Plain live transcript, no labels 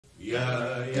SCA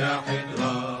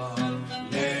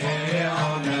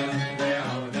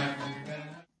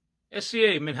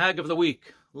Minhag of the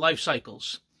Week, Life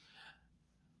Cycles.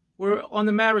 We're on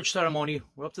the marriage ceremony.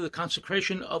 We're up to the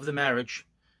consecration of the marriage.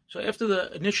 So after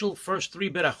the initial first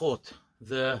three berachot,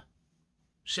 the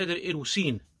Seder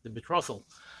Irusin, the betrothal,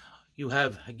 you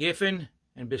have Hagefen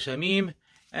and Besamim,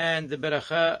 and the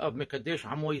beracha of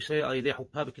Mekadesh Amo Yisrael Al Yedei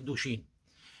Chuppah B'Kiddushin.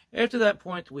 After that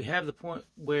point, we have the point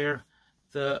where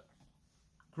the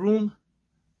groom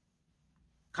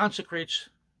consecrates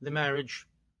the marriage,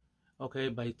 okay,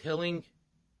 by telling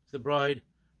the bride,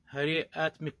 Hari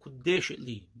at mikudesh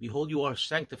li, behold, you are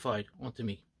sanctified unto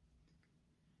me.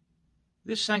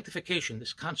 This sanctification,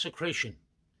 this consecration,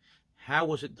 how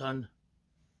was it done?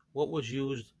 What was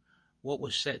used? What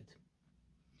was said?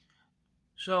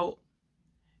 So,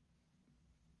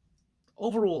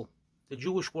 overall, the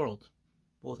Jewish world,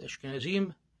 both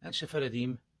Ashkenazim and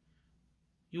Sephardim,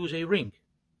 use a ring,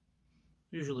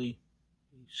 usually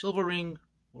a silver ring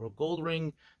or a gold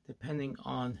ring, depending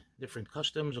on different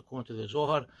customs. According to the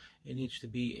Zohar, it needs to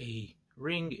be a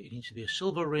ring, it needs to be a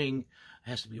silver ring, it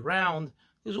has to be round.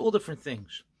 There's all different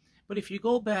things. But if you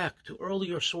go back to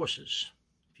earlier sources,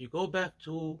 if you go back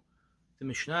to the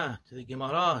Mishnah, to the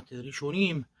Gemara, to the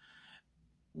Rishonim,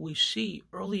 we see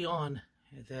early on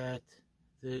that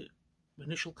the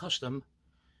initial custom,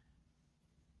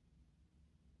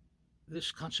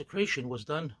 this consecration was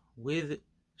done with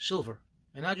silver.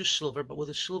 And not just silver, but with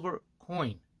a silver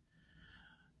coin.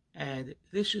 And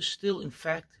this is still, in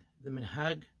fact, the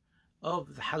minhag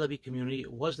of the Halabi community.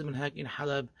 It was the minhag in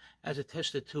Halab, as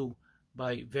attested to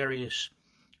by various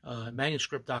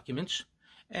manuscript documents.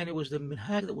 And it was the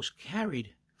minhag that was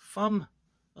carried from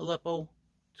Aleppo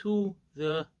to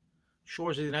the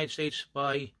shores of the United States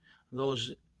by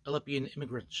those Aleppian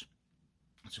immigrants.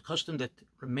 It's a custom that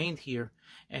remained here,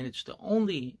 and it's the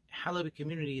only Halabi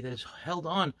community that has held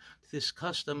on to this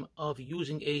custom of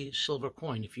using a silver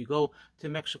coin. If you go to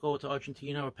Mexico, to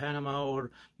Argentina, or Panama, or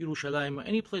Yerushalayim, or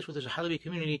any place where there's a Halabi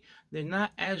community, they're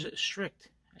not as strict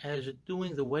as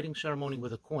doing the wedding ceremony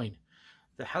with a coin.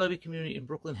 The Halabi community in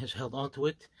Brooklyn has held on to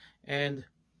it, and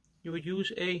you would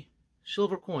use a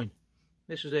silver coin.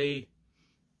 This is a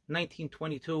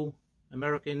 1922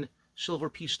 American silver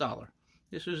peace dollar.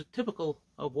 This is typical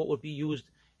of what would be used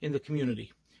in the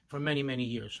community for many, many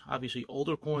years. Obviously,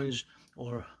 older coins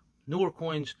or newer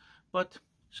coins, but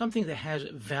something that has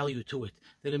value to it,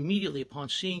 that immediately upon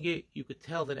seeing it, you could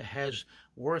tell that it has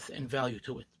worth and value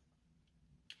to it.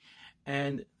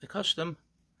 And the custom,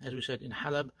 as we said in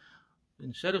Halab,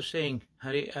 instead of saying,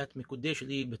 Hari'at mikudesh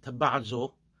li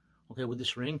betaba'zo, okay, with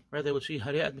this ring, rather they would say,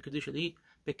 Hari'at mikudesh li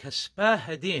bekaspa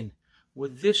hadin,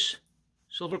 with this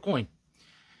silver coin.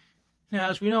 Now,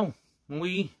 as we know, when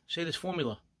we say this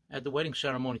formula at the wedding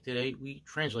ceremony today, we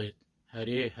translate it.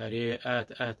 Hare, hare,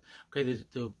 at. Okay,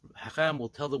 the Hakam will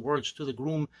tell the words to the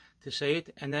groom to say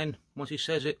it, and then once he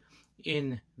says it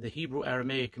in the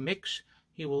Hebrew-Aramaic mix,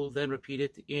 he will then repeat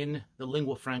it in the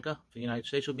lingua franca for the United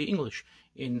States. It will be English.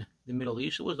 In the Middle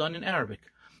East, it was done in Arabic.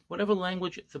 Whatever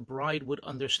language the bride would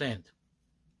understand.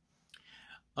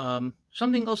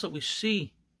 Something else that we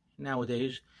see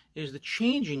nowadays is the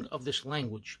changing of this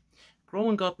language.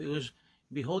 Growing up, it was,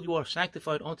 behold, you are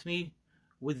sanctified unto me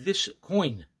with this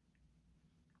coin,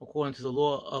 according to the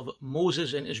law of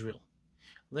Moses and Israel.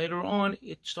 Later on,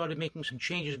 it started making some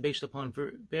changes based upon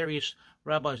various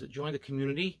rabbis that joined the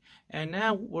community, and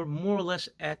now we're more or less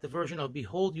at the version of,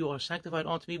 behold, you are sanctified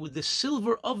unto me with the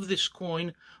silver of this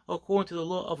coin, according to the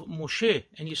law of Moshe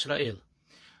and Israel.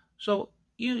 So,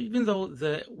 even though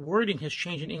the wording has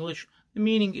changed in English, the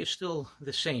meaning is still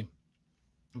the same.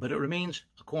 But it remains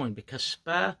a coin, because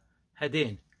spa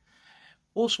hadin.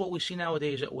 Also, what we see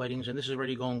nowadays at weddings, and this is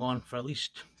already going on for at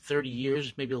least 30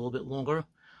 years, maybe a little bit longer,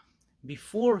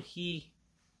 before he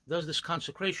does this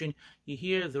consecration, you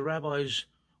hear the rabbis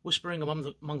whispering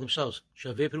among themselves,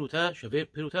 Shaveh Piruta, Shaveh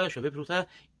Piruta, Shaveh Piruta.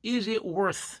 Is it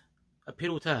worth a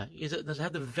Piruta? Does it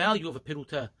have the value of a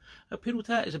Piruta? A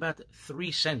Piruta is about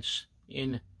 3 cents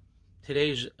in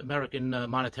today's American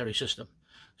monetary system.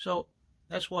 So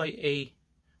that's why a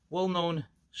well-known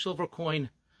silver coin,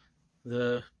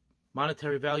 the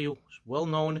monetary value is well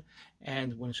known,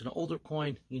 and when it's an older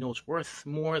coin, you know it's worth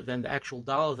more than the actual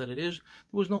dollar that it is.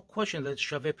 There was no question that it's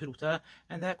Shaveh Piruta,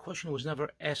 and that question was never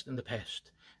asked in the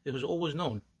past. It was always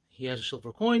known. He has a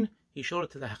silver coin, he showed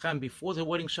it to the Hakam before the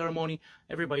wedding ceremony,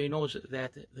 everybody knows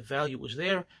that the value was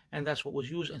there, and that's what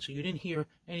was used, and so you didn't hear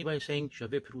anybody saying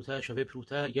Shaveh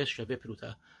Piruta, yes, Shaveh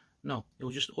Piruta. No, it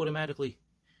was just automatically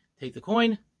take the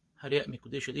coin, say it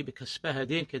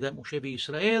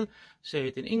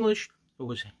in English. It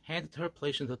was handed to her,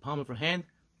 placed into the palm of her hand,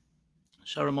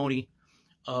 ceremony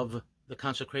of the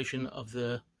consecration of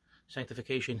the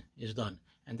sanctification is done.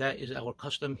 And that is our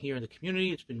custom here in the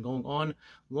community. It's been going on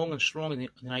long and strong in the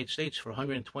United States for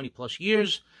 120 plus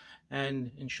years.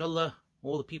 And inshallah,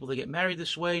 all the people that get married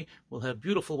this way will have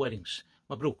beautiful weddings.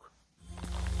 Mabruk.